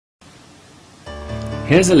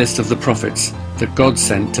Here's a list of the prophets that God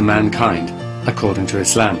sent to mankind according to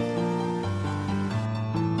Islam.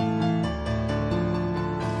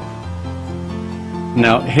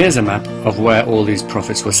 Now here's a map of where all these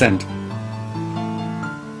prophets were sent.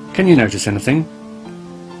 Can you notice anything?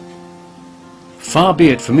 Far be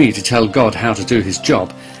it for me to tell God how to do his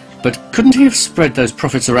job, but couldn't he have spread those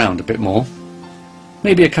prophets around a bit more?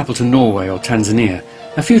 Maybe a couple to Norway or Tanzania,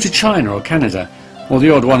 a few to China or Canada, or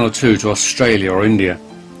the odd one or two to Australia or India.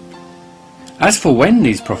 As for when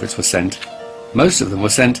these prophets were sent, most of them were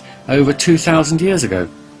sent over 2,000 years ago.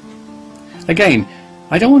 Again,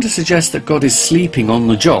 I don't want to suggest that God is sleeping on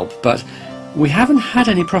the job, but we haven't had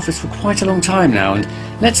any prophets for quite a long time now, and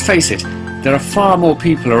let's face it, there are far more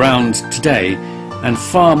people around today and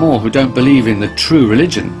far more who don't believe in the true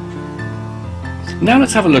religion. Now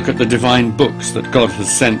let's have a look at the divine books that God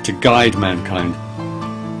has sent to guide mankind.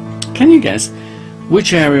 Can you guess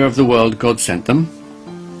which area of the world God sent them?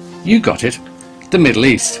 You got it, the Middle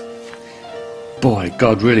East. Boy,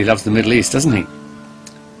 God really loves the Middle East, doesn't he?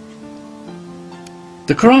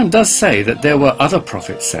 The Quran does say that there were other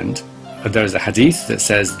prophets sent. There is a hadith that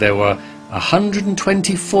says there were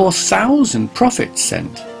 124,000 prophets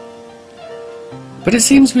sent. But it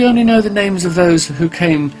seems we only know the names of those who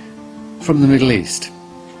came from the Middle East.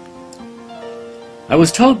 I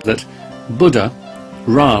was told that Buddha,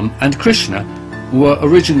 Ram and Krishna were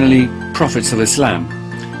originally prophets of Islam,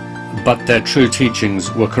 but their true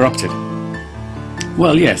teachings were corrupted.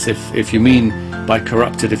 Well, yes, if you mean by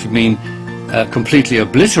corrupted, if you mean completely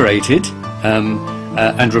obliterated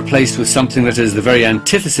and replaced with something that is the very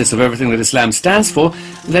antithesis of everything that Islam stands for,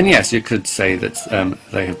 then yes, you could say that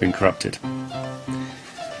they have been corrupted.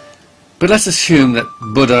 But let's assume that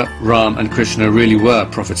Buddha, Ram and Krishna really were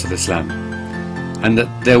prophets of Islam, and that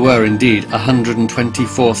there were indeed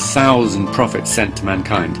 124,000 prophets sent to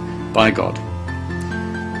mankind by God,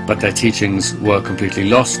 but their teachings were completely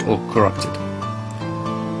lost or corrupted.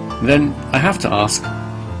 Then I have to ask,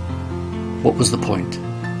 what was the point?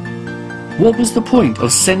 What was the point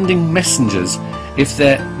of sending messengers if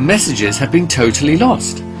their messages had been totally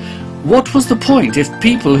lost? What was the point if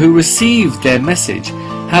people who received their message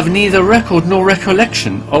have neither record nor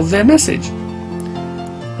recollection of their message?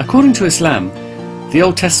 According to Islam, the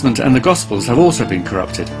Old Testament and the Gospels have also been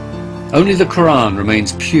corrupted. Only the Quran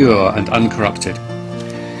remains pure and uncorrupted.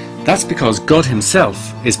 That's because God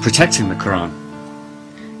himself is protecting the Quran.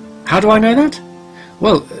 How do I know that?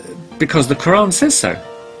 Well, because the Quran says so.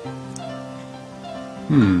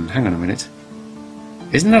 Hang on a minute.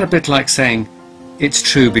 Isn't that a bit like saying, it's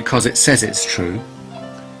true because it says it's true?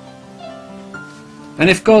 And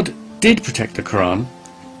if God did protect the Quran,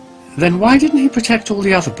 then why didn't he protect all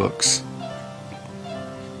the other books?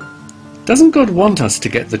 Doesn't God want us to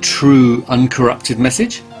get the true, uncorrupted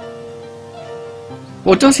message?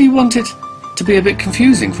 Or does he want it to be a bit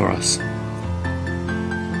confusing for us?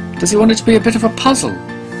 Does he want it to be a bit of a puzzle?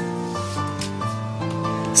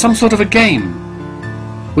 Some sort of a game,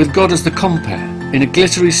 with God as the compere, in a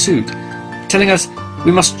glittery suit, telling us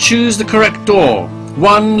we must choose the correct door,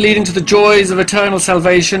 one leading to the joys of eternal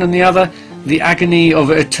salvation and the other the agony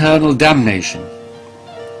of eternal damnation.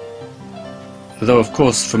 Though of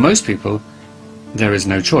course for most people there is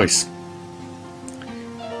no choice,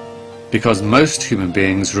 because most human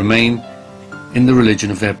beings remain in the religion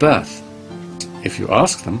of their birth. If you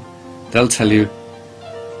ask them, they'll tell you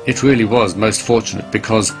it really was most fortunate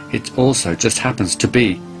because it also just happens to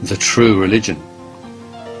be the true religion.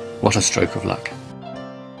 What a stroke of luck.